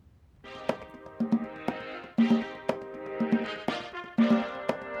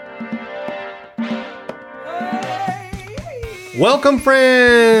Welcome,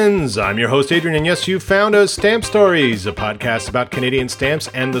 friends! I'm your host, Adrian, and yes, you found us Stamp Stories, a podcast about Canadian stamps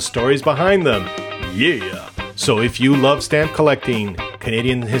and the stories behind them. Yeah! So if you love stamp collecting,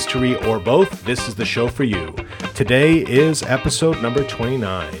 Canadian history, or both, this is the show for you. Today is episode number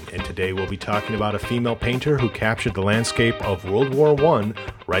 29, and today we'll be talking about a female painter who captured the landscape of World War I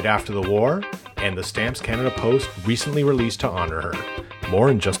right after the war, and the Stamps Canada Post recently released to honor her. More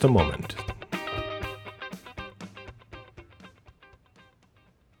in just a moment.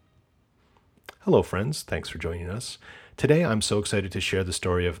 Hello, friends. Thanks for joining us. Today, I'm so excited to share the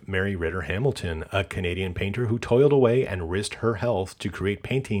story of Mary Ritter Hamilton, a Canadian painter who toiled away and risked her health to create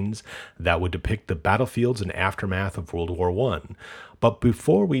paintings that would depict the battlefields and aftermath of World War I. But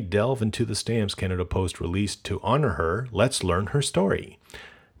before we delve into the stamps Canada Post released to honor her, let's learn her story.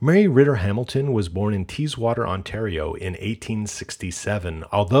 Mary Ritter Hamilton was born in Teeswater, Ontario in 1867,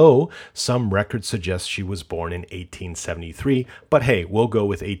 although some records suggest she was born in 1873, but hey, we'll go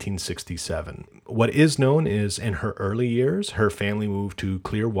with 1867. What is known is in her early years, her family moved to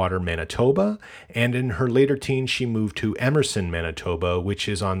Clearwater, Manitoba, and in her later teens, she moved to Emerson, Manitoba, which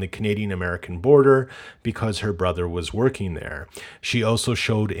is on the Canadian-American border because her brother was working there. She also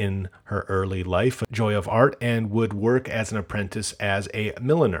showed in her early life a joy of art and would work as an apprentice as a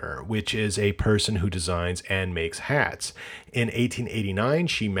milliner, which is a person who designs and makes hats. In 1889,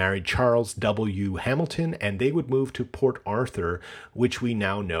 she married Charles W. Hamilton, and they would move to Port Arthur, which we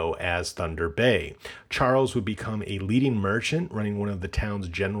now know as Thunder Bay. Charles would become a leading merchant running one of the town's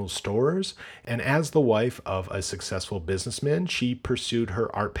general stores, and as the wife of a successful businessman, she pursued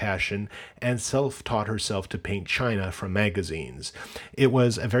her art passion and self-taught herself to paint china from magazines. It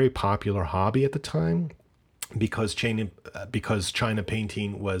was a very popular hobby at the time, because china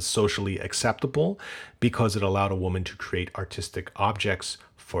painting was socially acceptable, because it allowed a woman to create artistic objects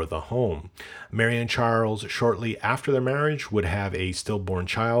for the home. Mary and Charles, shortly after their marriage, would have a stillborn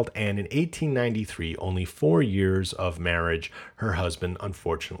child, and in 1893, only 4 years of marriage, her husband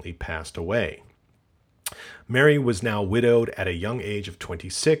unfortunately passed away. Mary was now widowed at a young age of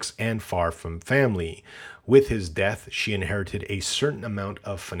 26 and far from family. With his death, she inherited a certain amount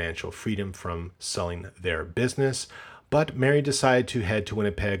of financial freedom from selling their business, but Mary decided to head to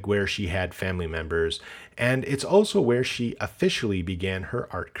Winnipeg where she had family members, and it's also where she officially began her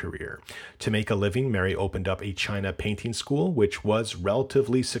art career. To make a living, Mary opened up a china painting school, which was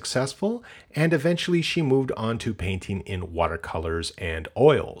relatively successful, and eventually she moved on to painting in watercolors and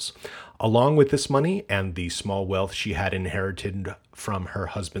oils. Along with this money and the small wealth she had inherited from her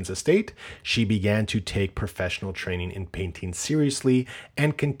husband's estate, she began to take professional training in painting seriously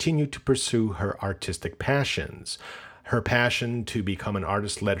and continued to pursue her artistic passions. Her passion to become an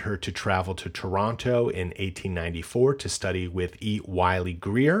artist led her to travel to Toronto in 1894 to study with E. Wiley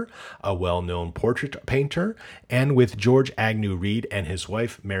Greer, a well-known portrait painter, and with George Agnew Reed and his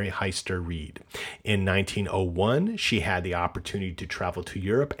wife, Mary Heister Reed. In 1901, she had the opportunity to travel to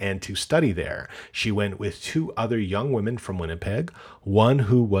Europe and to study there. She went with two other young women from Winnipeg, one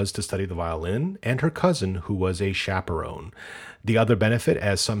who was to study the violin, and her cousin who was a chaperone. The other benefit,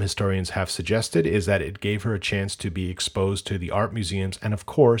 as some historians have suggested, is that it gave her a chance to be exposed to the art museums and, of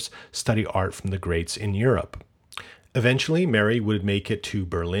course, study art from the greats in Europe. Eventually, Mary would make it to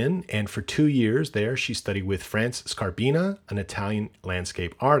Berlin, and for 2 years there she studied with Franz Scarbina, an Italian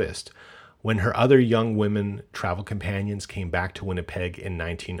landscape artist. When her other young women travel companions came back to Winnipeg in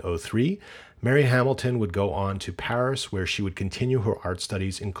 1903, Mary Hamilton would go on to Paris, where she would continue her art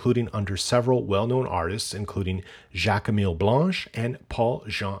studies, including under several well-known artists, including Jacques-Émile Blanche and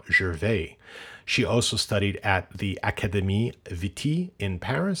Paul-Jean Gervais. She also studied at the Académie Viti in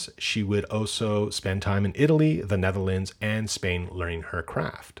Paris. She would also spend time in Italy, the Netherlands, and Spain learning her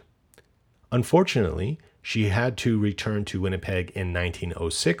craft. Unfortunately, she had to return to Winnipeg in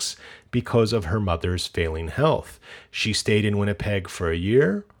 1906 because of her mother's failing health. She stayed in Winnipeg for a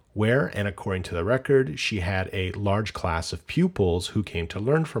year, where, and according to the record, she had a large class of pupils who came to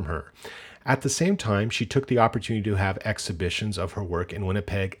learn from her. At the same time, she took the opportunity to have exhibitions of her work in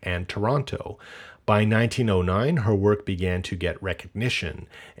Winnipeg and Toronto. By 1909, her work began to get recognition,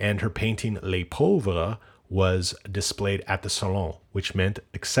 and her painting Les Pauvres was displayed at the Salon, which meant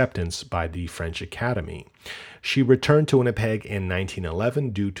acceptance by the French Academy. She returned to Winnipeg in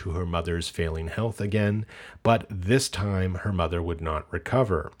 1911 due to her mother's failing health again, but this time her mother would not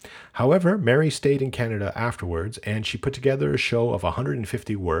recover. However, Mary stayed in Canada afterwards, and she put together a show of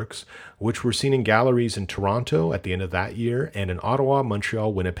 150 works, which were seen in galleries in Toronto at the end of that year and in Ottawa,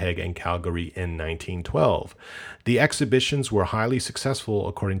 Montreal, Winnipeg, and Calgary in 1912. The exhibitions were highly successful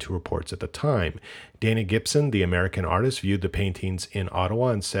according to reports at the time. Dana Gibson, the American artist, viewed the paintings magazines in Ottawa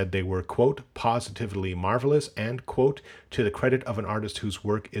and said they were, quote, positively marvelous and, quote, to the credit of an artist whose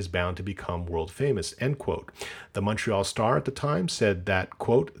work is bound to become world famous, end quote. The Montreal Star at the time said that,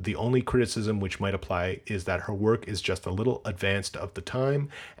 quote, the only criticism which might apply is that her work is just a little advanced of the time,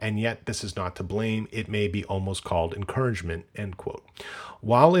 and yet this is not to blame. It may be almost called encouragement, end quote.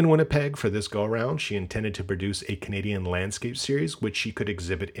 While in Winnipeg for this go-around, she intended to produce a Canadian landscape series which she could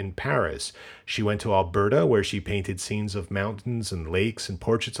exhibit in Paris. She went to Alberta, where she painted scenes of mountains and lakes and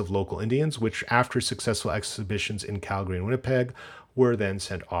portraits of local Indians, which, after successful exhibitions in Calgary and Winnipeg, were then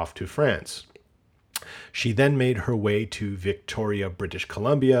sent off to France. She then made her way to Victoria, British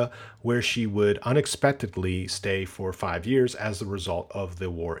Columbia, where she would unexpectedly stay for 5 years as a result of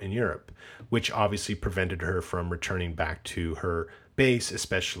the war in Europe, which obviously prevented her from returning back to her base,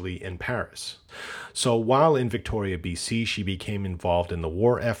 especially in Paris. So while in Victoria, BC, she became involved in the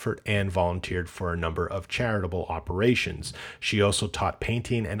war effort and volunteered for a number of charitable operations. She also taught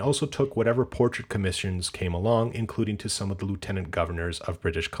painting and also took whatever portrait commissions came along, including to some of the lieutenant governors of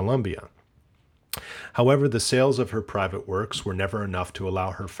British Columbia. However, the sales of her private works were never enough to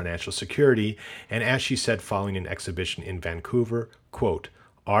allow her financial security, and as she said following an exhibition in Vancouver, quote,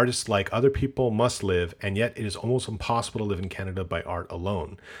 artists like other people must live, and yet it is almost impossible to live in Canada by art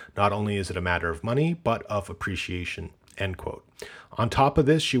alone. Not only is it a matter of money, but of appreciation, end quote. On top of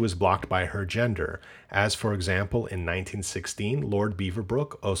this, she was blocked by her gender, as for example, in 1916, Lord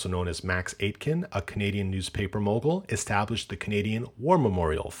Beaverbrook, also known as Max Aitken, a Canadian newspaper mogul, established the Canadian War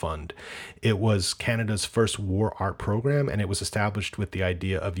Memorial Fund. It was Canada's first war art program, and it was established with the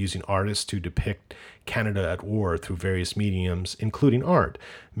idea of using artists to depict Canada at war through various mediums, including art.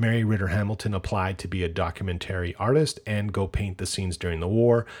 Mary Ritter Hamilton applied to be a documentary artist and go paint the scenes during the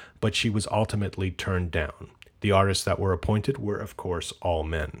war, but she was ultimately turned down. The artists that were appointed were, of course, all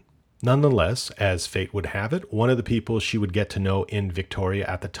men. Nonetheless, as fate would have it, one of the people she would get to know in Victoria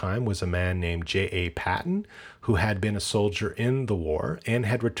at the time was a man named J.A. Patton, who had been a soldier in the war and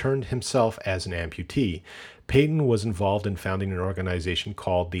had returned himself as an amputee. Patton was involved in founding an organization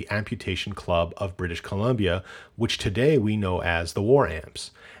called the Amputation Club of British Columbia, which today we know as the War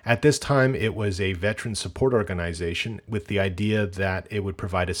Amps. At this time, it was a veteran support organization with the idea that it would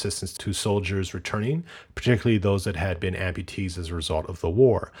provide assistance to soldiers returning, particularly those that had been amputees as a result of the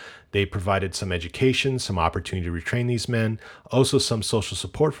war. They provided some education, some opportunity to retrain these men, also some social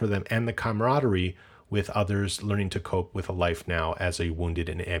support for them, and the camaraderie with others learning to cope with a life now as a wounded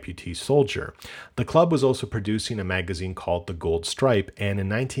and amputee soldier. The club was also producing a magazine called The Gold Stripe, and in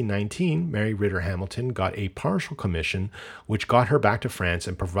 1919, Mary Ritter Hamilton got a partial commission, which got her back to France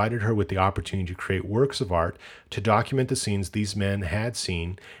and provided her with the opportunity to create works of art to document the scenes these men had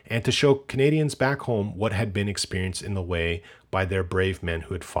seen and to show Canadians back home what had been experienced in the way by their brave men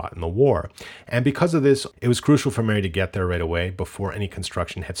who had fought in the war. And because of this, it was crucial for Mary to get there right away before any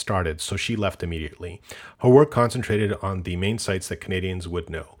construction had started, so she left immediately. Her work concentrated on the main sites that Canadians would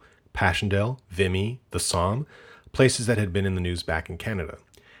know: Passchendaele, Vimy, the Somme, places that had been in the news back in Canada.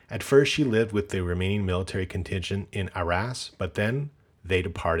 At first, she lived with the remaining military contingent in Arras, but then they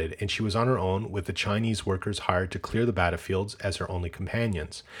departed, and she was on her own with the Chinese workers hired to clear the battlefields as her only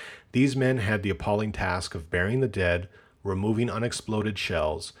companions. These men had the appalling task of burying the dead, removing unexploded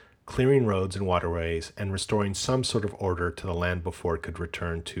shells, clearing roads and waterways, and restoring some sort of order to the land before it could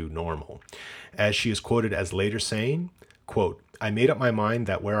return to normal. As she is quoted as later saying, quote, I made up my mind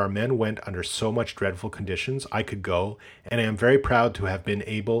that where our men went under so much dreadful conditions, I could go, and I am very proud to have been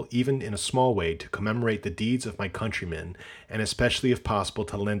able, even in a small way, to commemorate the deeds of my countrymen, and especially, if possible,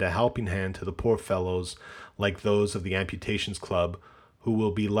 to lend a helping hand to the poor fellows like those of the Amputations Club who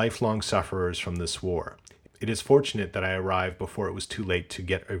will be lifelong sufferers from this war. It is fortunate that I arrived before it was too late to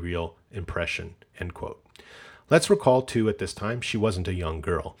get a real impression, end quote. Let's recall, too, at this time, she wasn't a young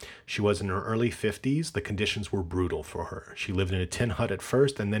girl. She was in her early 50s. The conditions were brutal for her. She lived in a tin hut at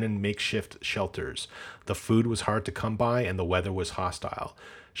first and then in makeshift shelters. The food was hard to come by and the weather was hostile.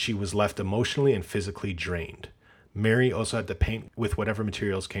 She was left emotionally and physically drained. Mary also had to paint with whatever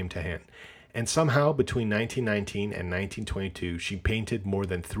materials came to hand. And somehow, between 1919 and 1922, she painted more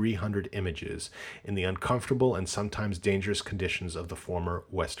than 300 images in the uncomfortable and sometimes dangerous conditions of the former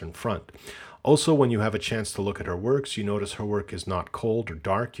Western Front. Also, when you have a chance to look at her works, you notice her work is not cold or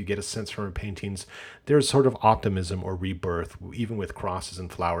dark. You get a sense from her paintings there's sort of optimism or rebirth, even with crosses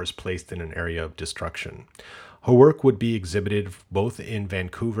and flowers placed in an area of destruction. Her work would be exhibited both in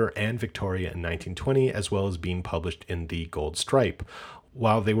Vancouver and Victoria in 1920, as well as being published in The Gold Stripe.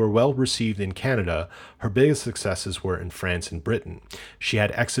 While they were well received in Canada, her biggest successes were in France and Britain. She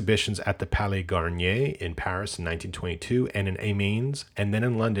had exhibitions at the Palais Garnier in Paris in 1922 and in Amiens, and then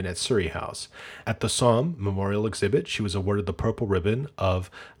in London at Surrey House. At the Somme Memorial Exhibit, she was awarded the Purple Ribbon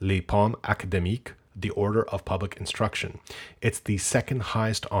of Les Palmes Académiques, the Order of Public Instruction. It's the second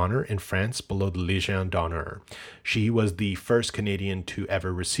highest honor in France below the Légion d'honneur. She was the first Canadian to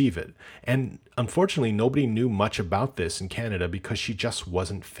ever receive it. And unfortunately, nobody knew much about this in Canada because she just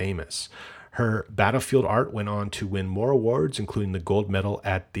wasn't famous. Her battlefield art went on to win more awards, including the gold medal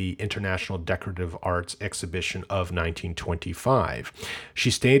at the International Decorative Arts Exhibition of 1925.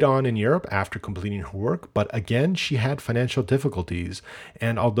 She stayed on in Europe after completing her work, but again, she had financial difficulties.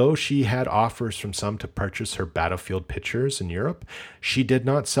 And although she had offers from some to purchase her battlefield pictures in Europe, she did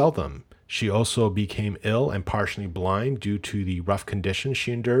not sell them. She also became ill and partially blind due to the rough conditions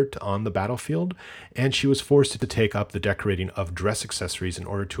she endured on the battlefield, and she was forced to take up the decorating of dress accessories in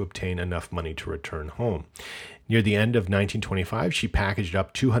order to obtain enough money to return home. Near the end of 1925, she packaged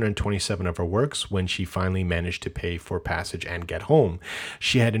up 227 of her works when she finally managed to pay for passage and get home.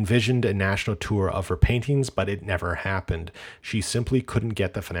 She had envisioned a national tour of her paintings, but it never happened. She simply couldn't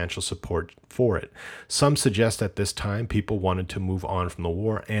get the financial support for it. Some suggest at this time people wanted to move on from the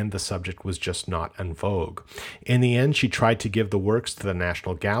war and the subject was just not en vogue. In the end, she tried to give the works to the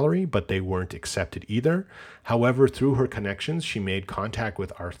National Gallery, but they weren't accepted either. However, through her connections, she made contact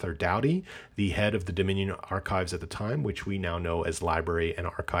with Arthur Doughty, the head of the Dominion Archives at the time, which we now know as Library and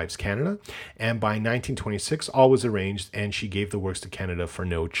Archives Canada. And by 1926, all was arranged and she gave the works to Canada for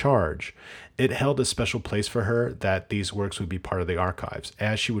no charge. It held a special place for her that these works would be part of the archives.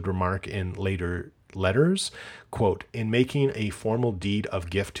 As she would remark in later letters, quote, "In making a formal deed of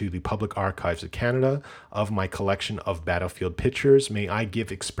gift to the Public Archives of Canada of my collection of battlefield pictures, may I give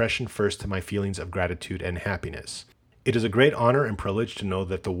expression first to my feelings of gratitude and happiness. It is a great honor and privilege to know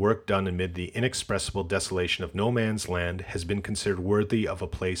that the work done amid the inexpressible desolation of no man's land has been considered worthy of a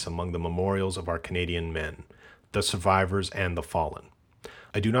place among the memorials of our Canadian men, the survivors and the fallen.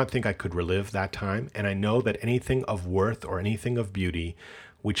 I do not think I could relive that time, and I know that anything of worth or anything of beauty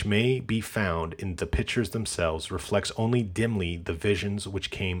which may be found in the pictures themselves reflects only dimly the visions which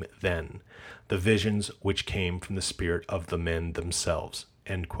came then, the visions which came from the spirit of the men themselves."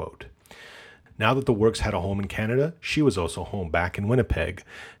 End quote. Now that the works had a home in Canada, she was also home back in Winnipeg.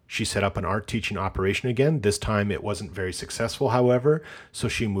 She set up an art teaching operation again. This time it wasn't very successful, however, so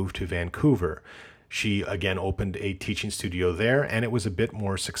she moved to Vancouver. She again opened a teaching studio there, and it was a bit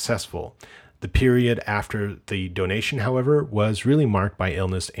more successful. The period after the donation, however, was really marked by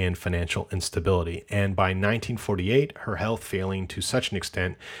illness and financial instability, and by 1948, her health failing to such an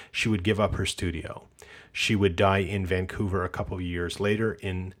extent, she would give up her studio. She would die in Vancouver a couple of years later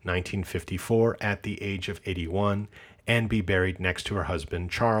in 1954 at the age of 81 and be buried next to her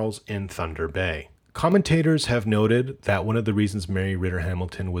husband Charles in Thunder Bay. Commentators have noted that one of the reasons Mary Ritter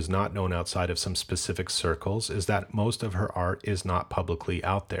Hamilton was not known outside of some specific circles is that most of her art is not publicly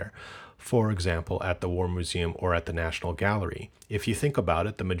out there. For example, at the War Museum or at the National Gallery. If you think about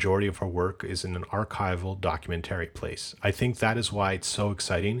it, the majority of her work is in an archival documentary place. I think that is why it's so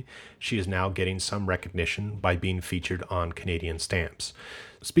exciting. She is now getting some recognition by being featured on Canadian stamps.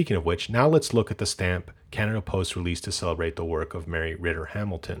 Speaking of which, now let's look at the stamp Canada Post released to celebrate the work of Mary Ritter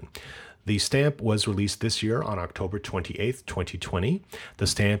Hamilton. The stamp was released this year on October 28th, 2020. The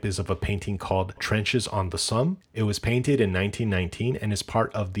stamp is of a painting called Trenches on the Somme. It was painted in 1919 and is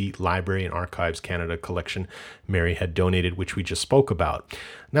part of the Library and Archives Canada collection Mary had donated, which we just spoke about.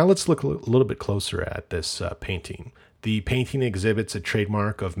 Now let's look a little bit closer at this painting. The painting exhibits a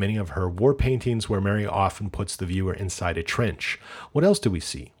trademark of many of her war paintings where Mary often puts the viewer inside a trench. What else do we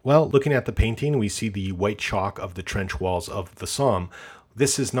see? Well, looking at the painting, we see the white chalk of the trench walls of the Somme.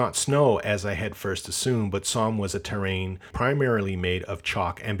 This is not snow, as I had first assumed, but Somme was a terrain primarily made of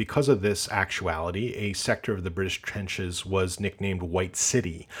chalk, and because of this actuality, a sector of the British trenches was nicknamed White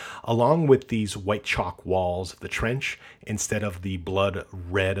City. Along with these white chalk walls of the trench, instead of the blood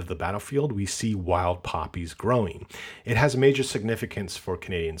red of the battlefield, we see wild poppies growing. It has major significance for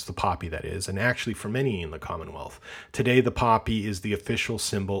Canadians, the poppy that is, and actually for many in the Commonwealth. Today, the poppy is the official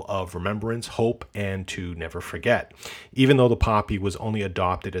symbol of remembrance, hope, and to never forget. Even though the poppy was only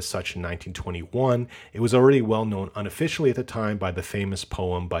adopted as such in 1921, it was already well known unofficially at the time by the famous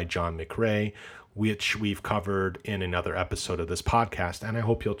poem by John McRae, which we've covered in another episode of this podcast, and I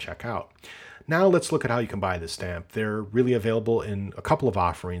hope you'll check out. Now let's look at how you can buy this stamp. They're really available in a couple of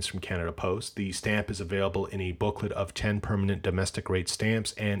offerings from Canada Post. The stamp is available in a booklet of 10 permanent domestic rate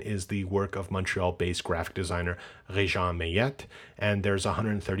stamps and is the work of Montreal-based graphic designer Régent Mayette. And there's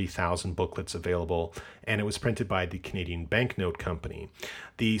 130,000 booklets available, and it was printed by the Canadian Banknote Company.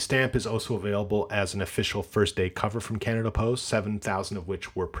 The stamp is also available as an official first day cover from Canada Post, 7,000 of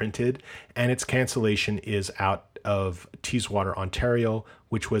which were printed, and its cancellation is out of Teeswater, Ontario,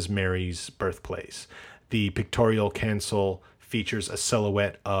 which was Mary's birthplace. The pictorial cancel features a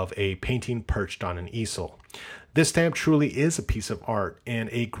silhouette of a painting perched on an easel. This stamp truly is a piece of art and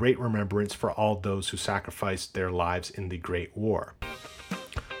a great remembrance for all those who sacrificed their lives in the Great War.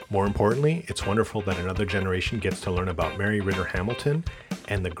 More importantly, it's wonderful that another generation gets to learn about Mary Ritter Hamilton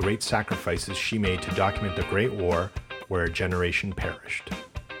and the great sacrifices she made to document the Great War where a generation perished.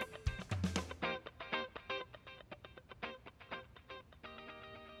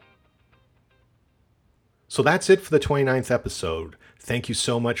 So that's it for the 29th episode. Thank you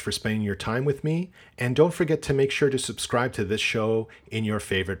so much for spending your time with me, and don't forget to make sure to subscribe to this show in your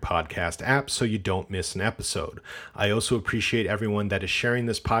favorite podcast app so you don't miss an episode. I also appreciate everyone that is sharing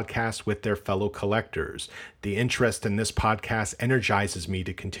this podcast with their fellow collectors. The interest in this podcast energizes me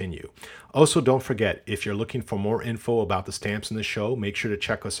to continue. Also, don't forget, if you're looking for more info about the stamps in the show, make sure to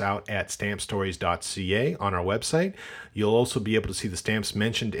check us out at stampstories.ca on our website. You'll also be able to see the stamps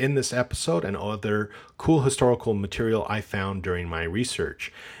mentioned in this episode and other cool historical material I found during my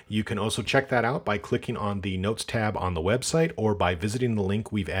research. You can also check that out by clicking on the notes tab on the website or by visiting the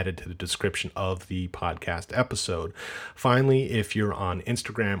link we've added to the description of the podcast episode. Finally, if you're on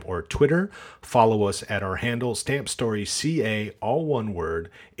Instagram or Twitter, follow us at our handle StampStoryCA, all one word.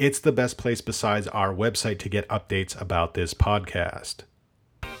 It's the best place besides our website to get updates about this podcast.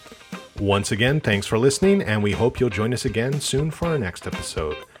 Once again, thanks for listening, and we hope you'll join us again soon for our next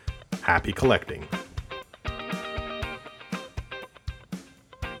episode. Happy collecting!